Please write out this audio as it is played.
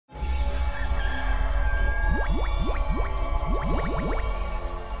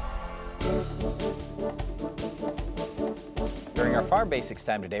Farm Basics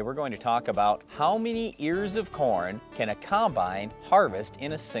time today, we're going to talk about how many ears of corn can a combine harvest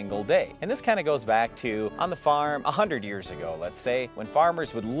in a single day. And this kind of goes back to on the farm 100 years ago, let's say, when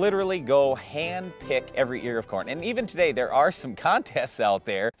farmers would literally go hand pick every ear of corn. And even today, there are some contests out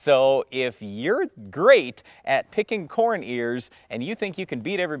there. So if you're great at picking corn ears and you think you can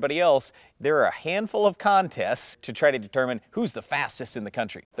beat everybody else, there are a handful of contests to try to determine who's the fastest in the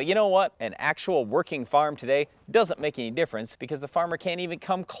country. But you know what? An actual working farm today doesn't make any difference because the farmer can't even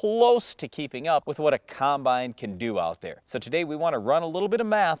come close to keeping up with what a combine can do out there. So today we want to run a little bit of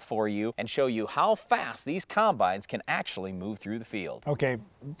math for you and show you how fast these combines can actually move through the field. Okay,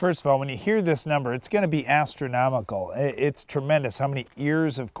 first of all, when you hear this number, it's going to be astronomical. It's tremendous how many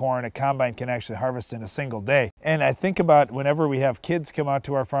ears of corn a combine can actually harvest in a single day. And I think about whenever we have kids come out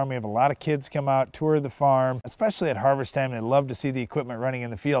to our farm, we have a lot of kids come out, tour the farm, especially at harvest time. They love to see the equipment running in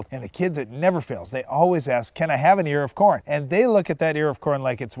the field. And the kids, it never fails. They always ask, can I have an ear of corn? And they look at that ear of corn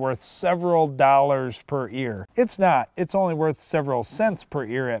like it's worth several dollars per ear. It's not. It's only worth several cents per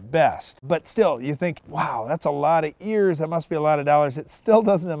ear at best. But still, you think, wow, that's a lot of ears. That must be a lot of dollars. It still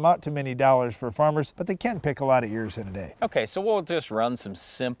doesn't amount to many dollars for farmers, but they can pick a lot of ears in a day. Okay, so we'll just run some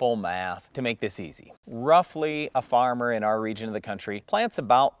simple math to make this easy. Roughly, a farmer in our region of the country plants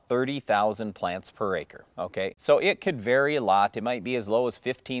about 30,000 plants per acre, okay? So it could vary a lot. It might be as low as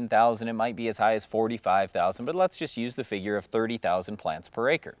 15,000, it might be as high as 45,000, but let's just use the figure of 30,000 plants per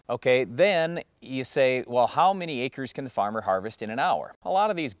acre. Okay, then you say, well, how many acres can the farmer harvest in an hour? A lot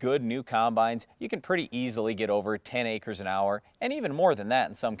of these good new combines, you can pretty easily get over 10 acres an hour, and even more than that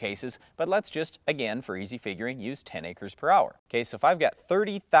in some cases, but let's just, again, for easy figuring, use 10 acres per hour. Okay, so if I've got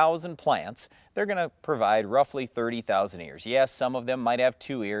 30,000 plants, they're going to provide roughly 30,000 ears. Yes, some of them might have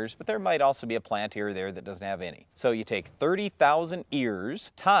 2 ears, but there might also be a plant here or there that doesn't have any. So you take 30,000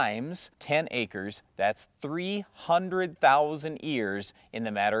 ears times 10 acres, that's 300,000 ears in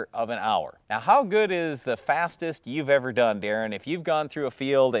the matter of an hour. Now, how good is the fastest you've ever done, Darren? If you've gone through a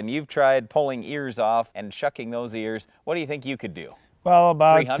field and you've tried pulling ears off and shucking those ears, what do you think you could do? Well,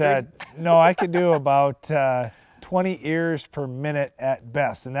 about, no, I could do about 20 ears per minute at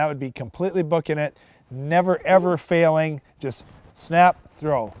best, and that would be completely booking it, never ever failing, just snap,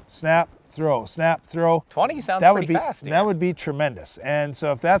 throw, snap, throw, snap, throw. 20 sounds pretty fast. That would be tremendous. And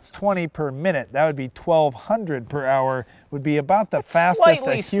so if that's 20 per minute, that would be 1,200 per hour, would be about the fastest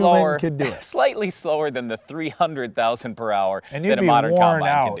a human could do it. Slightly slower than the 300,000 per hour and you'd that a modern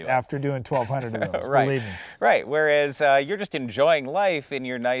combine can do. Out after doing 1,200 of those, right. believe me. Right, whereas you're just enjoying life in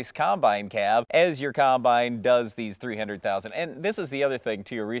your nice combine cab as your combine does these 300,000. And this is the other thing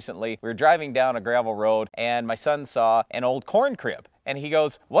too. Recently, we were driving down a gravel road and my son saw an old corn crib. And he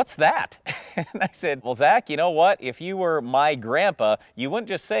goes, "What's that?" And I said, "Well, Zach, you know what? If you were my grandpa, you wouldn't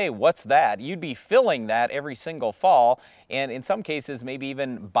just say, 'What's that?' You'd be filling that every single fall. And in some cases, maybe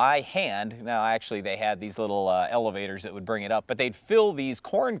even by hand." Now, actually, they had these little elevators that would bring it up, but they'd fill these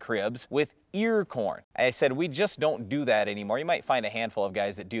corn cribs with ear corn. I said, we just don't do that anymore. You might find a handful of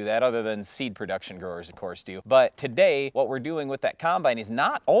guys that do that, other than seed production growers, of course, do. But today, what we're doing with that combine is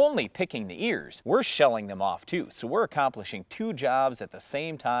not only picking the ears, we're shelling them off too. So we're accomplishing 2 jobs at the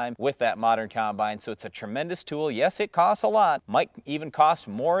same time with that modern combine. So it's a tremendous tool. Yes, it costs a lot. Might even cost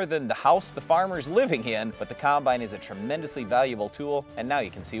more than the house the farmer's living in, but the combine is a tremendously valuable tool, and now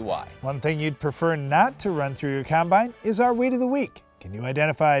you can see why. One thing you'd prefer not to run through your combine is our weed of the week. Can you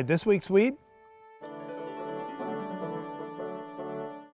identify this week's weed?